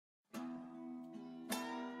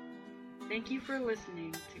Thank you for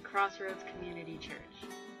listening to Crossroads Community Church.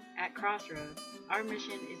 At Crossroads, our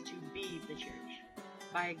mission is to be the church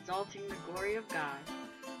by exalting the glory of God,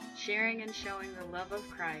 sharing and showing the love of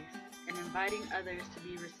Christ, and inviting others to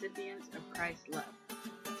be recipients of Christ's love.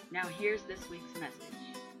 Now here's this week's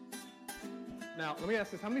message. Now, let me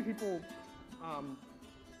ask this. How many people,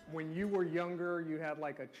 when you were younger, you had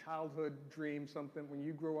like a childhood dream, something, when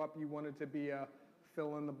you grew up, you wanted to be a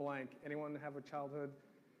fill in the blank? Anyone have a childhood?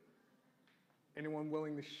 Anyone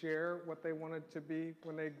willing to share what they wanted to be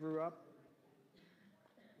when they grew up?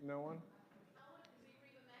 No one? I wanted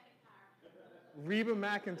to be Reba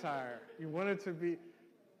McEntire. You wanted to be.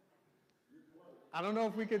 I don't know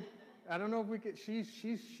if we could.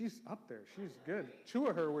 She's up there. She's good. Two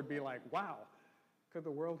of her would be like, wow, could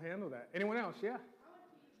the world handle that? Anyone else? Yeah.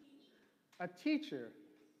 I want to be a teacher. A teacher.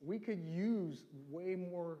 We could use way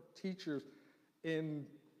more teachers in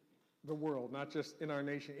the world, not just in our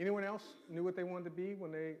nation. Anyone else knew what they wanted to be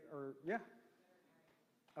when they are, yeah?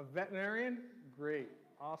 A veterinarian? Great.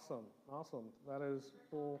 Awesome. That is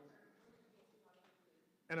cool.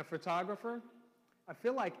 And a photographer? I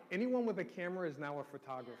feel like anyone with a camera is now a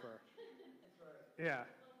photographer. Yeah.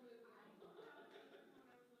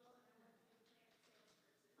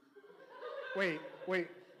 Wait.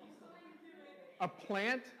 A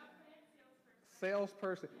plant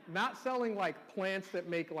salesperson. Not selling like plants that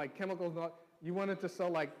make like chemicals. You wanted to sell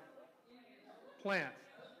like plants,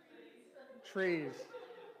 trees,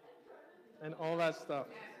 and all that stuff.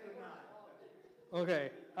 Okay.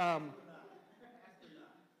 I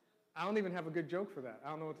don't even have a good joke for that. I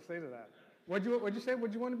don't know what to say to that. What'd you say?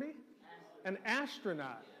 What'd you want to be? An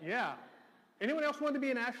astronaut. Yeah. Anyone else want to be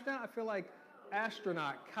an astronaut? I feel like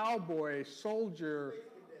astronaut, cowboy, soldier.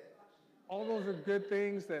 All those are good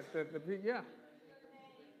things that yeah.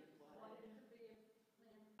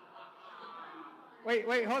 Wait,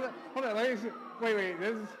 hold on. Wait.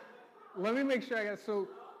 Let me make sure I got. So,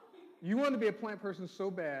 you want to be a plant person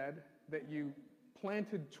so bad that you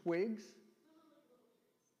planted twigs,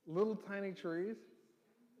 little tiny trees,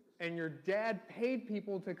 and your dad paid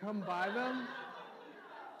people to come buy them?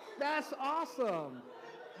 That's awesome.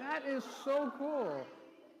 That is so cool.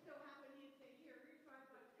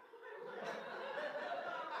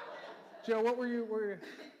 Joe, what were you?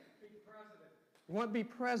 You want to be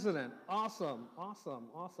president. Awesome.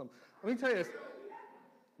 Let me tell you this.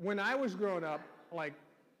 When I was growing up, like,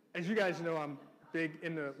 as you guys know, I'm big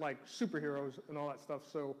into, like, superheroes and all that stuff,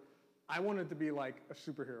 so I wanted to be, like, a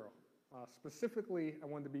superhero. Specifically, I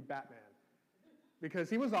wanted to be Batman. Because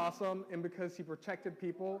he was awesome, and because he protected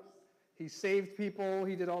people, he saved people,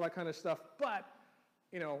 he did all that kind of stuff. But,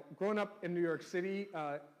 you know, growing up in New York City,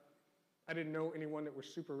 I didn't know anyone that was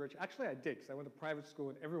super rich. Actually, I did, because I went to private school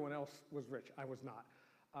and everyone else was rich. I was not.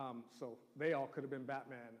 So they all could have been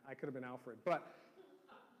Batman. I could have been Alfred. But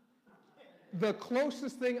the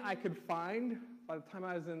closest thing I could find by the time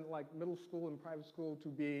I was in like middle school and private school to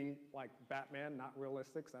being like Batman, not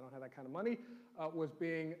realistic, because I don't have that kind of money, was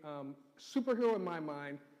being superhero in my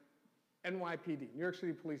mind, NYPD, New York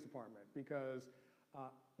City Police Department, because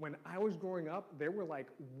when I was growing up, they were like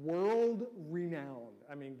world renowned.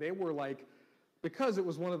 I mean, they were like, because it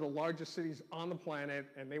was one of the largest cities on the planet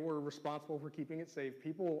and they were responsible for keeping it safe,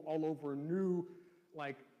 people all over knew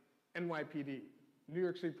like NYPD, New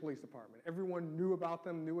York City Police Department. Everyone knew about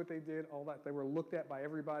them, knew what they did, all that. They were looked at by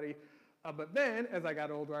everybody. But then, as I got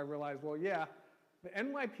older, I realized, well, yeah, the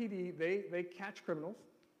NYPD, they catch criminals,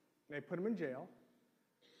 they put them in jail,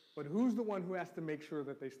 but who's the one who has to make sure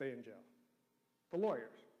that they stay in jail? The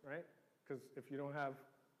lawyers, right? Because if you don't have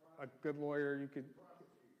a good lawyer, you could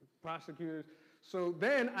prosecutors. So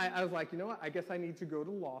then I was like, you know what? I guess I need to go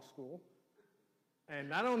to law school. And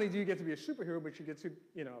not only do you get to be a superhero, but you get to,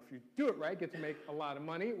 you know, if you do it right, get to make a lot of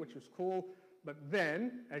money, which was cool. But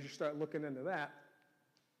then, as you start looking into that,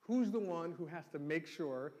 who's the one who has to make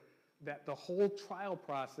sure that the whole trial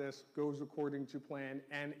process goes according to plan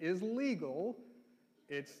and is legal?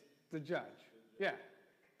 It's the judge. Yeah.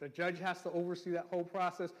 The judge has to oversee that whole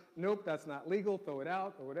process. Nope, that's not legal, throw it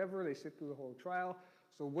out, or whatever. They sit through the whole trial.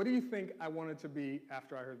 So what do you think I wanted to be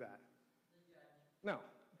after I heard that? No,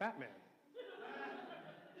 Batman.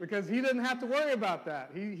 Because he doesn't have to worry about that.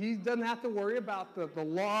 He doesn't have to worry about the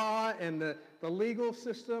law and the legal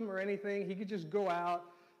system or anything. He could just go out,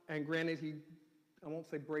 and granted, I won't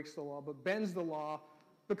say breaks the law, but bends the law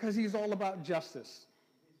because he's all about justice.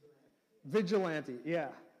 Vigilante, yeah.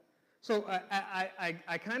 So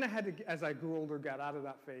I kind of had to, as I grew older, got out of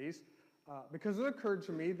that phase because it occurred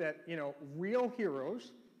to me that, you know, real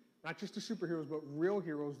heroes, not just the superheroes, but real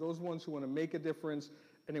heroes, those ones who want to make a difference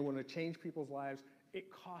and they want to change people's lives, it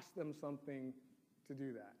costs them something to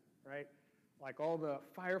do that. right? Like all the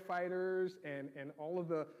firefighters and all of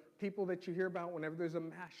the people that you hear about whenever there's a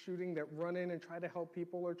mass shooting that run in and try to help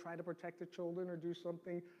people or try to protect the children or do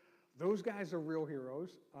something. Those guys are real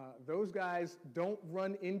heroes. Those guys don't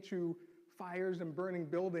run into fires and burning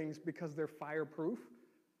buildings because they're fireproof.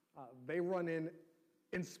 They run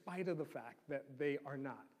in spite of the fact that they are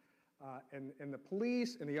not. And the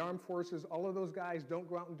police and the armed forces, all of those guys don't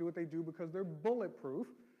go out and do what they do because they're bulletproof.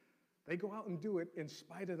 They go out and do it in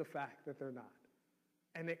spite of the fact that they're not.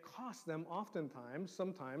 And it costs them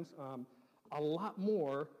sometimes, a lot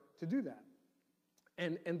more to do that.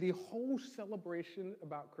 And the whole celebration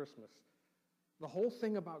about Christmas, the whole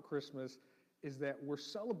thing about Christmas is that we're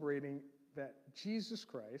celebrating that Jesus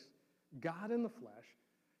Christ, God in the flesh,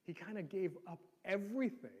 he kind of gave up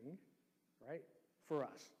everything, right, for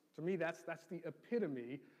us. To me, that's the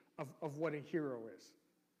epitome of what a hero is.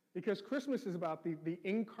 Because Christmas is about the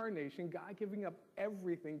incarnation, God giving up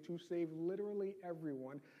everything to save literally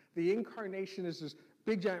everyone. The incarnation is this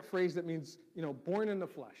big giant phrase that means, born in the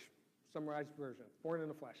flesh. Summarized version, born in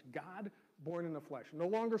the flesh. God born in the flesh. No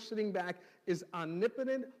longer sitting back is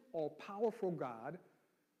omnipotent, all-powerful God,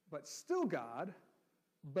 but still God,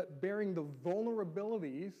 but bearing the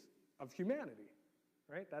vulnerabilities of humanity.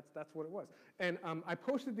 Right? That's what it was. And I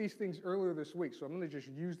posted these things earlier this week, so I'm going to just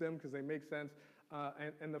use them because they make sense.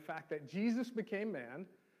 And the fact that Jesus became man,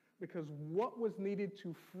 because what was needed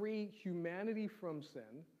to free humanity from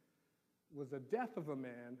sin was the death of a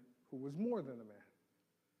man who was more than a man.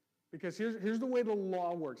 Because here's the way the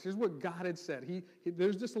law works. Here's what God had said.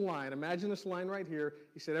 There's this line. Imagine this line right here.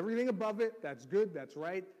 He said, everything above it, that's good, that's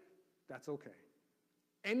right, that's okay.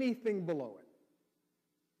 Anything below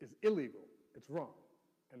it is illegal. It's wrong.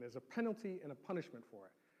 And there's a penalty and a punishment for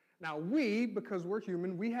it. Now because we're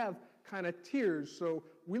human, we have kind of tiers. So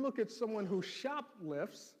we look at someone who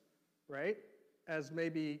shoplifts, right, as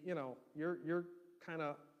maybe, you're kind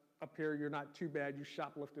of up here, you're not too bad, you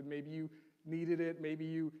shoplifted, maybe you needed it, maybe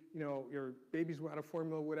your babies were out of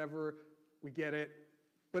formula, whatever, we get it,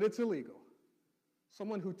 but it's illegal.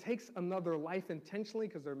 Someone who takes another life intentionally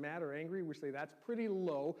because they're mad or angry, we say that's pretty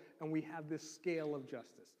low, and we have this scale of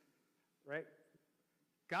justice, right?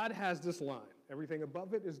 God has this line. Everything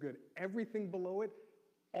above it is good. Everything below it,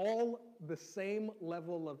 all the same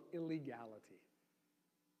level of illegality.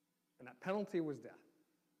 And that penalty was death.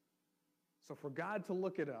 So for God to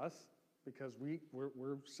look at us, because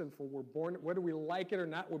we're sinful, we're born, whether we like it or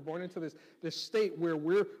not, we're born into this state where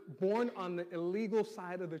we're born on the illegal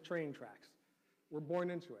side of the train tracks. We're born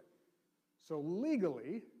into it. So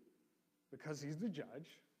legally, because he's the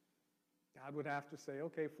judge, God would have to say,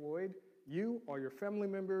 okay, Floyd, you, all your family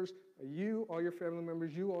members, you, all your family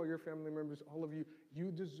members, you, all your family members, all of you,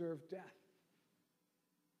 you deserve death.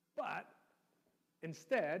 But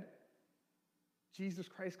instead, Jesus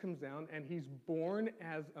Christ comes down and he's born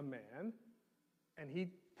as a man and he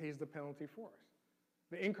pays the penalty for us.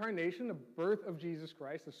 The incarnation, the birth of Jesus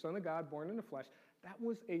Christ, the Son of God born in the flesh, that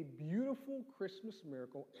was a beautiful Christmas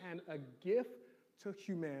miracle and a gift to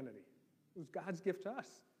humanity. It was God's gift to us.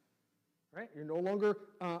 Right? You no longer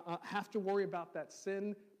have to worry about that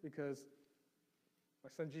sin because my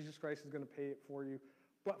son Jesus Christ is going to pay it for you.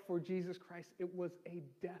 But for Jesus Christ, it was a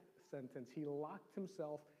death sentence. He locked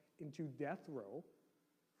himself into death row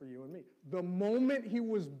for you and me. The moment he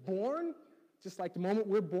was born, just like the moment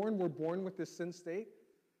we're born with this sin state.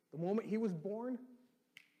 The moment he was born,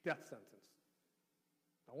 death sentence.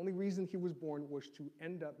 The only reason he was born was to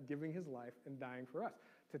end up giving his life and dying for us,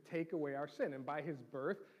 to take away our sin. And by his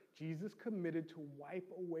birth, Jesus committed to wipe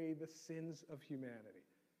away the sins of humanity.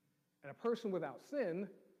 And a person without sin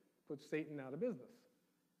puts Satan out of business.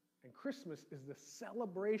 And Christmas is the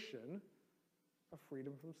celebration of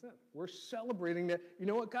freedom from sin. We're celebrating that, you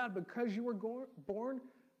know what, God, because you were born,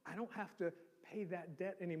 I don't have to pay that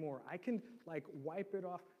debt anymore. I can, wipe it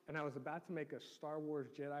off. And I was about to make a Star Wars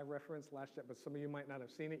Jedi reference last year, but some of you might not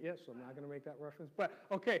have seen it yet, so I'm not going to make that reference. But,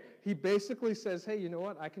 okay, he basically says, hey, you know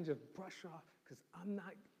what, I can just brush off because I'm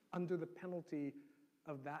not under the penalty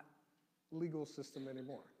of that legal system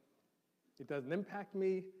anymore. It doesn't impact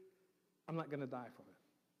me. I'm not going to die from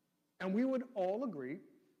it. And we would all agree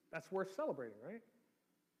that's worth celebrating, right?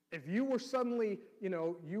 If you were suddenly,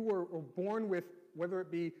 you were born with, whether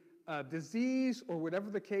it be a disease or whatever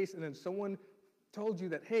the case, and then someone told you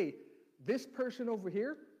that, hey, this person over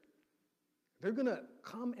here, they're going to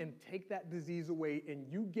come and take that disease away and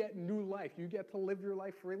you get new life. You get to live your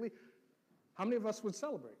life freely. How many of us would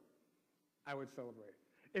celebrate? I would celebrate.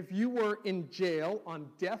 If you were in jail on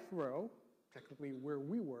death row, technically where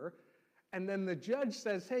we were, and then the judge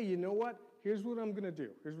says, hey, you know what? Here's what I'm going to do.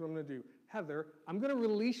 Here's what I'm going to do. Heather, I'm going to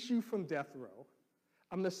release you from death row.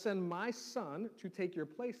 I'm going to send my son to take your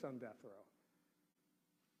place on death row.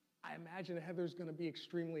 I imagine Heather's going to be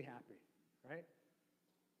extremely happy, right?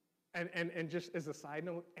 And just as a side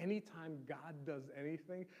note, anytime God does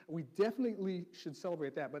anything, we definitely should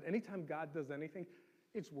celebrate that, but anytime God does anything,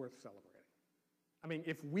 it's worth celebrating. I mean,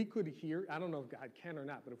 if we could hear, I don't know if God can or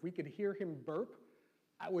not, but if we could hear him burp,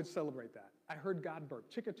 I would celebrate that. I heard God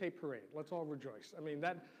burp. Ticker tape parade. Let's all rejoice. I mean,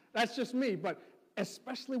 that's just me, but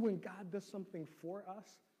especially when God does something for us,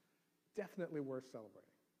 definitely worth celebrating.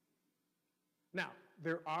 Now,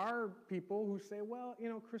 there are people who say, well, you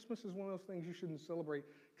know, Christmas is one of those things you shouldn't celebrate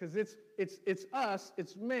because it's us,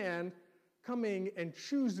 it's man coming and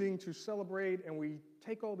choosing to celebrate, and we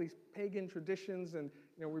take all these pagan traditions and,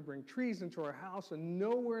 you know, we bring trees into our house, and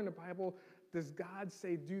nowhere in the Bible does God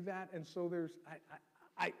say do that. And so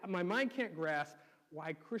my mind can't grasp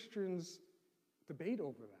why Christians debate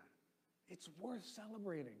over that. It's worth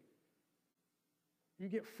celebrating. You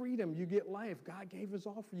get freedom, you get life. God gave us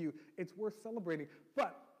all for you. It's worth celebrating.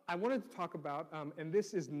 But I wanted to talk about, and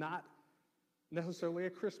this is not necessarily a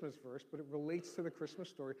Christmas verse, but it relates to the Christmas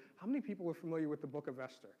story. How many people are familiar with the book of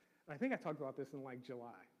Esther? I think I talked about this in like July,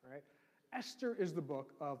 right? Esther is the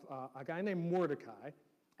book of a guy named Mordecai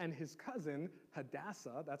and his cousin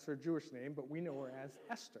Hadassah, that's her Jewish name, but we know her as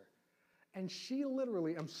Esther. And she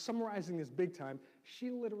literally, I'm summarizing this big time, she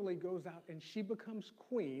literally goes out and she becomes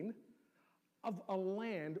queen of a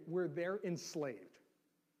land where they're enslaved.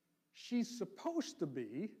 She's supposed to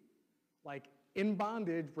be like in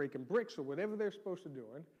bondage, breaking bricks or whatever they're supposed to do.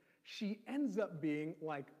 She ends up being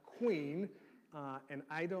like queen, and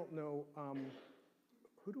I don't know,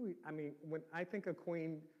 when I think of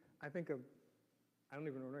queen, I think of, I don't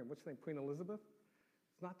even know her name. What's the name? Queen Elizabeth?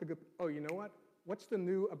 It's not the good, oh, you know what? What's the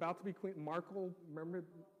new, about to be queen? Markle, remember?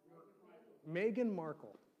 Meghan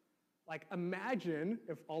Markle. Like, imagine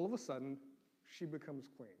if all of a sudden she becomes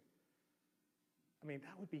queen. I mean,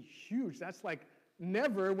 that would be huge. That's like,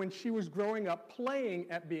 never when she was growing up playing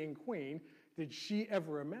at being queen did she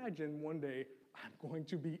ever imagine one day, I'm going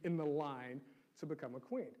to be in the line to become a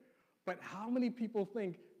queen. But how many people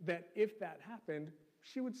think that if that happened,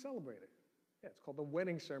 she would celebrate it? Yeah, it's called the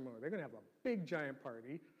wedding ceremony. They're going to have a big giant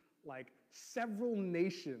party. Like several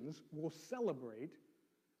nations will celebrate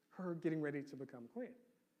her getting ready to become queen.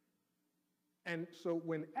 And so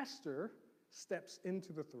when Esther steps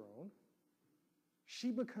into the throne,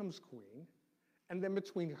 she becomes queen, and then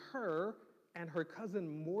between her and her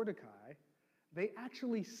cousin Mordecai, they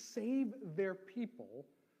actually save their people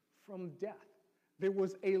from death. There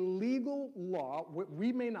was a legal law.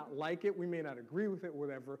 We may not like it, we may not agree with it,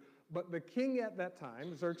 whatever, but the king at that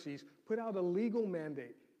time, Xerxes, put out a legal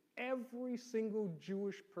mandate. Every single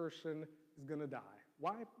Jewish person is going to die.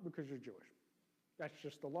 Why? Because you're Jewish. That's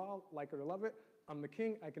just the law, like it or love it. I'm the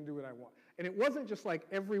king, I can do what I want. And it wasn't just like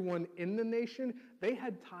everyone in the nation. They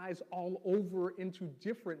had ties all over into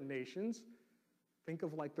different nations. Think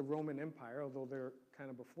of like the Roman Empire, although they're kind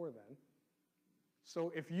of before then.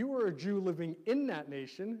 So if you were a Jew living in that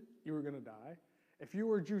nation, you were going to die. If you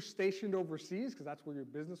were a Jew stationed overseas, because that's where your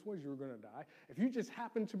business was, you were going to die. If you just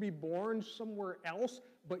happened to be born somewhere else,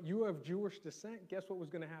 but you have Jewish descent, guess what was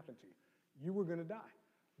going to happen to you? You were going to die.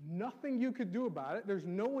 Nothing you could do about it. There's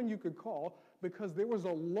no one you could call because there was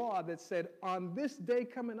a law that said on this day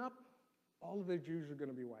coming up, all of the Jews are going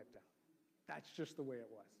to be wiped out. That's just the way it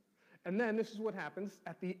was. And then this is what happens.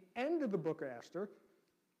 At the end of the book of Esther,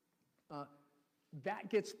 that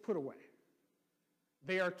gets put away.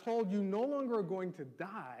 They are told you no longer are going to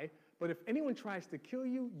die, but if anyone tries to kill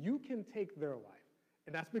you, you can take their life.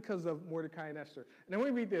 And that's because of Mordecai and Esther. And then we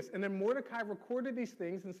read this. And then Mordecai recorded these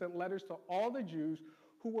things and sent letters to all the Jews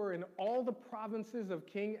who were in all the provinces of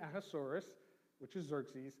King Ahasuerus, which is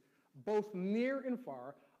Xerxes, both near and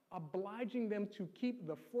far, obliging them to keep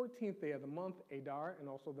the 14th day of the month, Adar, and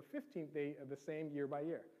also the 15th day of the same year by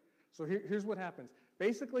year. So here's what happens.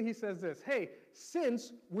 Basically, he says this, hey,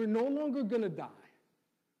 since we're no longer going to die,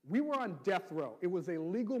 we were on death row. It was a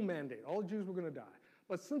legal mandate. All Jews were going to die.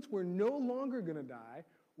 But since we're no longer going to die,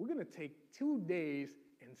 we're going to take 2 days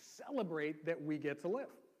and celebrate that we get to live.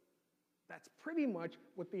 That's pretty much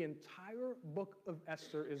what the entire book of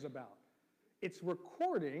Esther is about. It's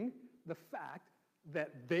recording the fact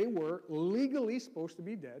that they were legally supposed to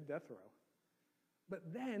be dead, death row.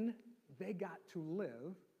 But then they got to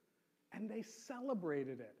live, and they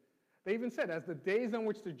celebrated it. They even said, as the days on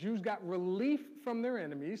which the Jews got relief from their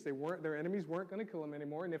enemies, their enemies weren't going to kill them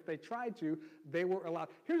anymore, and if they tried to, they were allowed.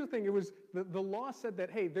 Here's the thing, it was, the law said that,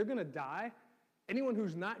 hey, they're going to die. Anyone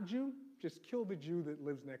who's not Jew, just kill the Jew that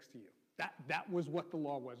lives next to you. That was what the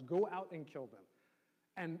law was. Go out and kill them.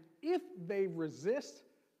 And if they resist,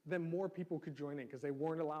 then more people could join in because they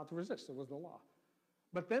weren't allowed to resist. There was no law.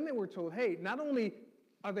 But then they were told, hey, not only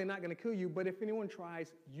are they not going to kill you, but if anyone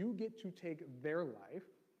tries, you get to take their life.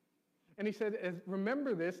 And he said,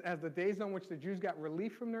 remember this as the days on which the Jews got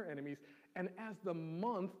relief from their enemies, and as the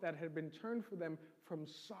month that had been turned for them from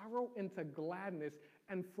sorrow into gladness,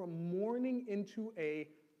 and from mourning into a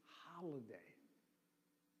holiday,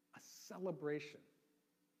 a celebration,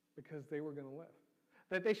 because they were going to live.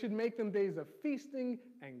 That they should make them days of feasting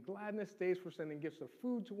and gladness, days for sending gifts of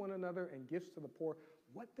food to one another and gifts to the poor.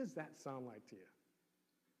 What does that sound like to you?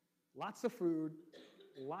 Lots of food,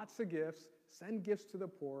 lots of gifts, send gifts to the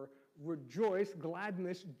poor, rejoice,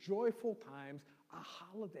 gladness, joyful times, a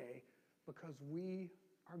holiday, because we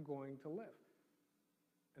are going to live.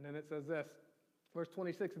 And then it says this, verse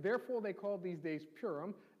 26, therefore they called these days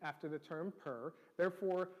Purim, after the term pur.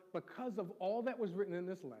 Therefore, because of all that was written in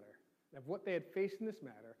this letter, of what they had faced in this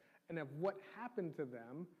matter, and of what happened to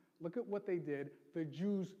them, look at what they did. The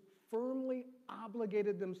Jews firmly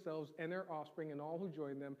obligated themselves and their offspring and all who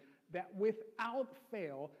joined them that without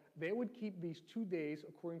fail, they would keep these 2 days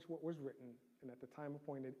according to what was written and at the time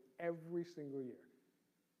appointed every single year.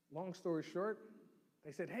 Long story short,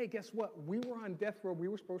 they said, hey, guess what? We were on death row. We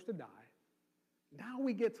were supposed to die. Now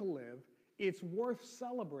we get to live. It's worth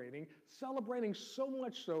celebrating so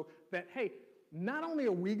much so that, hey, not only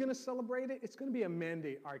are we going to celebrate it, it's going to be a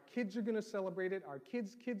mandate. Our kids are going to celebrate it. Our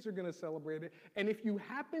kids' kids are going to celebrate it. And if you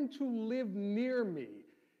happen to live near me,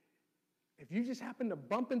 if you just happen to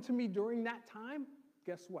bump into me during that time,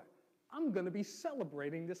 guess what? I'm going to be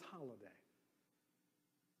celebrating this holiday.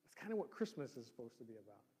 That's kind of what Christmas is supposed to be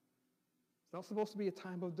about. It's not supposed to be a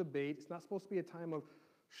time of debate. It's not supposed to be a time of,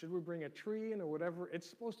 should we bring a tree in or whatever? It's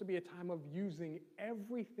supposed to be a time of using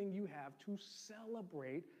everything you have to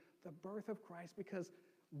celebrate the birth of Christ, because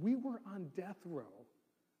we were on death row,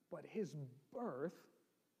 but his birth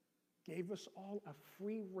gave us all a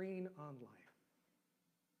free rein on life.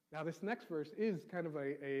 Now, this next verse is kind of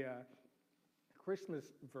a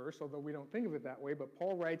Christmas verse, although we don't think of it that way, but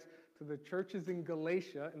Paul writes to the churches in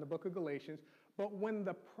Galatia, in the book of Galatians, but when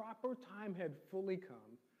the proper time had fully come,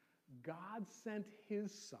 God sent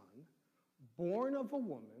his son, born of a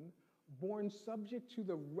woman, born subject to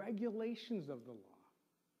the regulations of the law,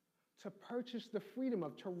 to purchase the freedom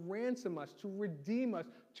of, to ransom us, to redeem us,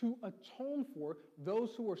 to atone for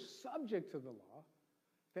those who are subject to the law,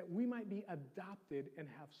 that we might be adopted and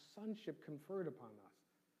have sonship conferred upon us.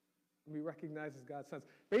 And we recognize as God's sons.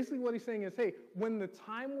 Basically what he's saying is, hey, when the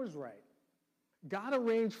time was right, God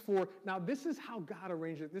arranged for, now this is how God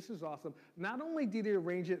arranged it. This is awesome. Not only did he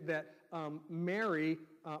arrange it that Mary,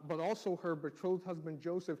 but also her betrothed husband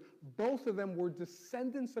Joseph, both of them were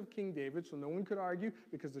descendants of King David, so no one could argue,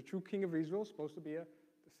 because the true king of Israel is supposed to be a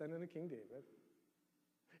descendant of King David.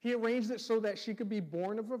 He arranged it so that she could be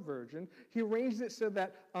born of a virgin. He arranged it so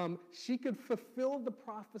that she could fulfill the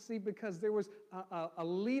prophecy, because there was a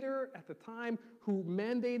leader at the time who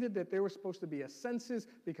mandated that there was supposed to be a census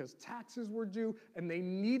because taxes were due, and they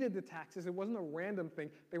needed the taxes. It wasn't a random thing.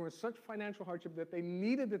 They were in such financial hardship that they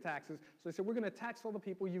needed the taxes. So they said, we're going to tax all the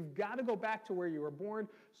people. You've got to go back to where you were born.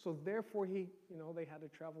 So therefore, they had to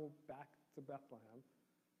travel back to Bethlehem.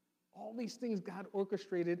 All these things God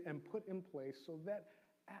orchestrated and put in place so that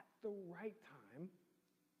at the right time,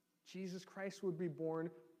 Jesus Christ would be born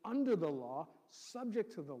under the law,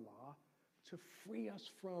 subject to the law, to free us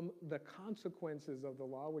from the consequences of the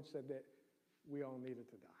law, which said that we all needed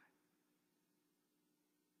to die.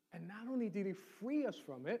 And not only did he free us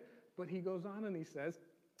from it, but he goes on and he says,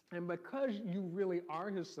 and because you really are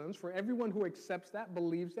his sons, for everyone who accepts that,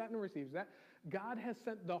 believes that, and receives that, God has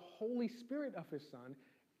sent the Holy Spirit of his Son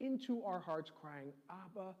into our hearts, crying,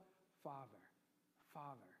 Abba, Father.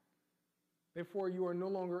 Father. Therefore, you are no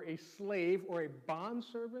longer a slave or a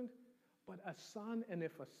bondservant, but a son, and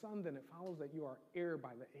if a son, then it follows that you are heir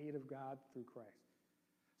by the aid of God through Christ.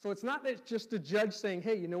 So it's not that it's just a judge saying,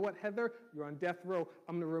 hey, you know what, Heather, you're on death row.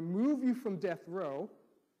 I'm going to remove you from death row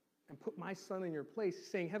and put my son in your place,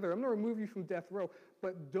 saying, Heather, I'm going to remove you from death row,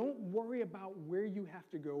 but don't worry about where you have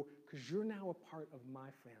to go, because you're now a part of my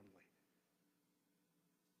family.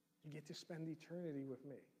 You get to spend eternity with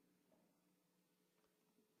me.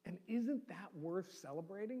 And isn't that worth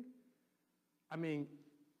celebrating? I mean,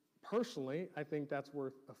 personally, I think that's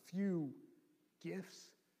worth a few gifts,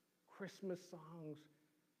 Christmas songs,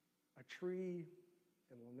 a tree,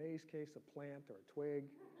 in Lene's case, a plant or a twig.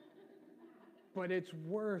 But it's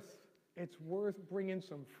worth bringing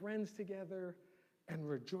some friends together and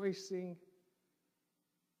rejoicing,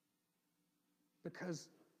 because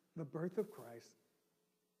the birth of Christ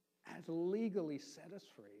has legally set us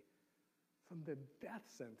free from the death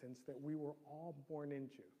sentence that we were all born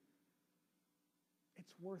into.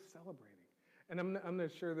 It's worth celebrating. And I'm going to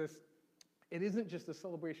share this. It isn't just a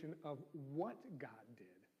celebration of what God did.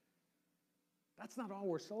 That's not all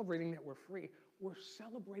we're celebrating, that we're free. We're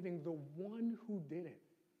celebrating the one who did it.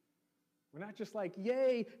 We're not just like,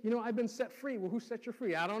 yay, I've been set free. Well, who set you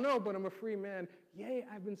free? I don't know, but I'm a free man. Yay,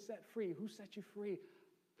 I've been set free. Who set you free?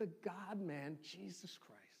 The God-man, Jesus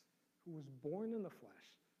Christ, who was born in the flesh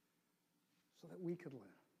so that we could live.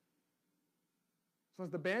 So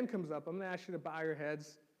as the band comes up, I'm going to ask you to bow your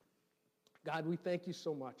heads. God, we thank you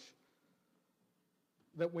so much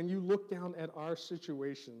that when you look down at our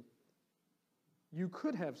situation, you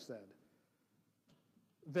could have said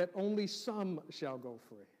that only some shall go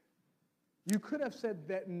free. You could have said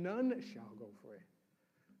that none shall go free.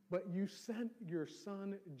 But you sent your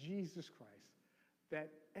Son, Jesus Christ,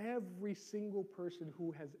 that every single person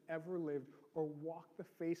who has ever lived or walked the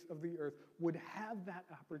face of the earth would have that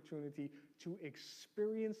opportunity to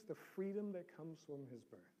experience the freedom that comes from his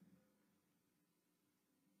birth.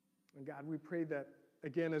 And God, we pray that,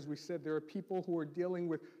 again, as we said, there are people who are dealing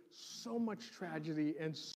with so much tragedy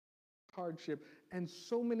and so much hardship and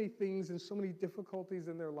so many things and so many difficulties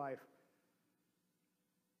in their life.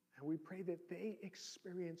 And we pray that they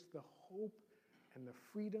experience the hope and the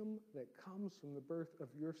freedom that comes from the birth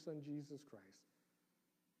of your Son, Jesus Christ.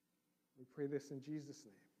 We pray this in Jesus'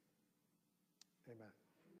 name. Amen.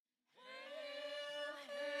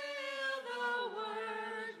 Hail, the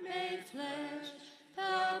Word made flesh,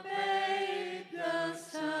 the babe, the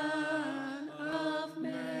Son of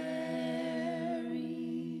Mary.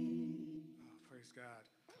 Oh, praise God.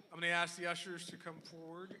 I'm going to ask the ushers to come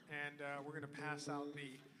forward, and we're going to pass out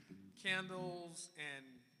the candles and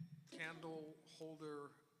candle holder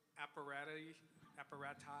apparati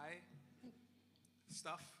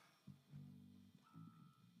stuff.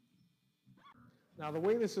 Now, the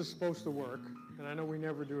way this is supposed to work, and I know we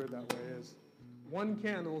never do it that way, is one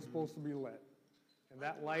candle is supposed to be lit, and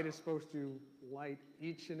that light is supposed to light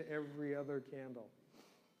each and every other candle.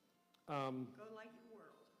 Go light your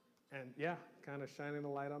world. And yeah, kind of shining the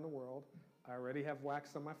light on the world. I already have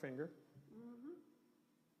wax on my finger.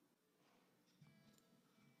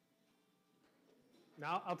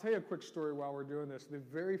 Now, I'll tell you a quick story while we're doing this. The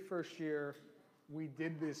very first year we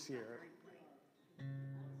did this here,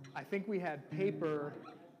 I think we had paper.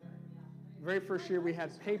 Very first year we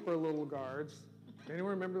had paper little guards.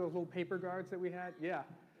 Anyone remember those little paper guards that we had? Yeah.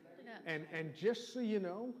 And just so you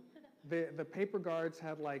know, the paper guards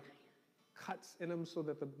had like cuts in them so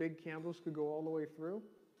that the big candles could go all the way through.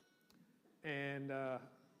 And I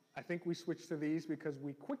think we switched to these because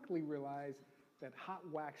we quickly realized that hot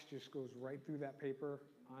wax just goes right through that paper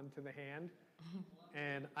onto the hand.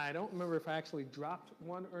 And I don't remember if I actually dropped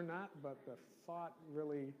one or not, but the thought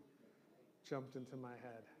really jumped into my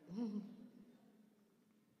head.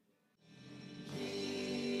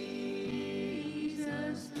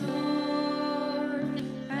 Jesus, Lord,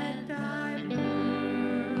 at thy birth.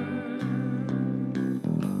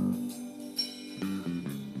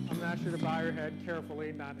 I'm going to ask you to bow your head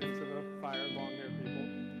carefully, not into the fire, long-haired people.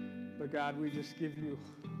 But God, we just give you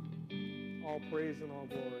all praise and all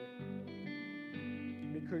glory.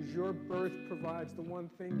 Because your birth provides the one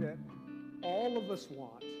thing that all of us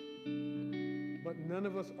want, but none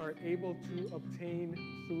of us are able to obtain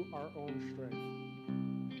through our own strength.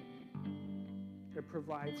 It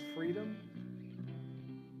provides freedom.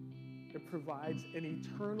 It provides an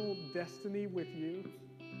eternal destiny with you,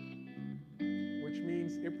 which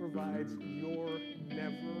means it provides your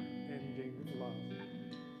never-ending love.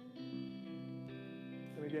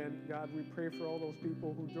 And again, God, we pray for all those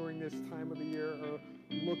people who during this time of the year are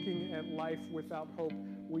looking at life without hope.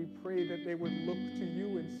 We pray that they would look to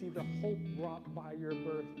you and see the hope brought by your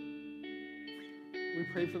birth. We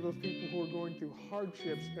pray for those people who are going through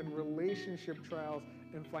hardships and relationship trials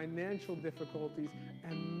and financial difficulties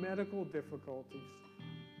and medical difficulties.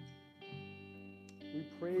 We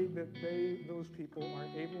pray that those people are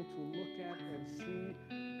able to look at and see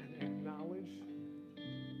and acknowledge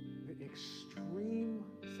the extreme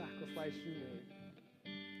sacrifice you made,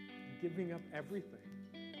 giving up everything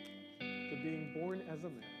to being born as a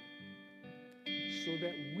man so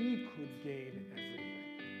that we could gain everything.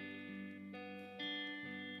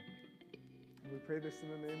 We pray this in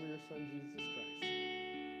the name of your Son, Jesus Christ.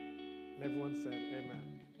 And everyone said, amen.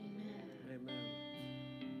 Amen. Amen.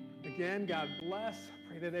 Again, God bless. I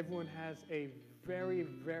pray that everyone has a very,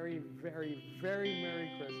 very, very, very Merry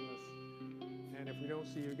Christmas. And if we don't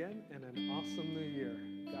see you again, and an awesome New Year.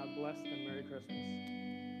 God bless and Merry Christmas.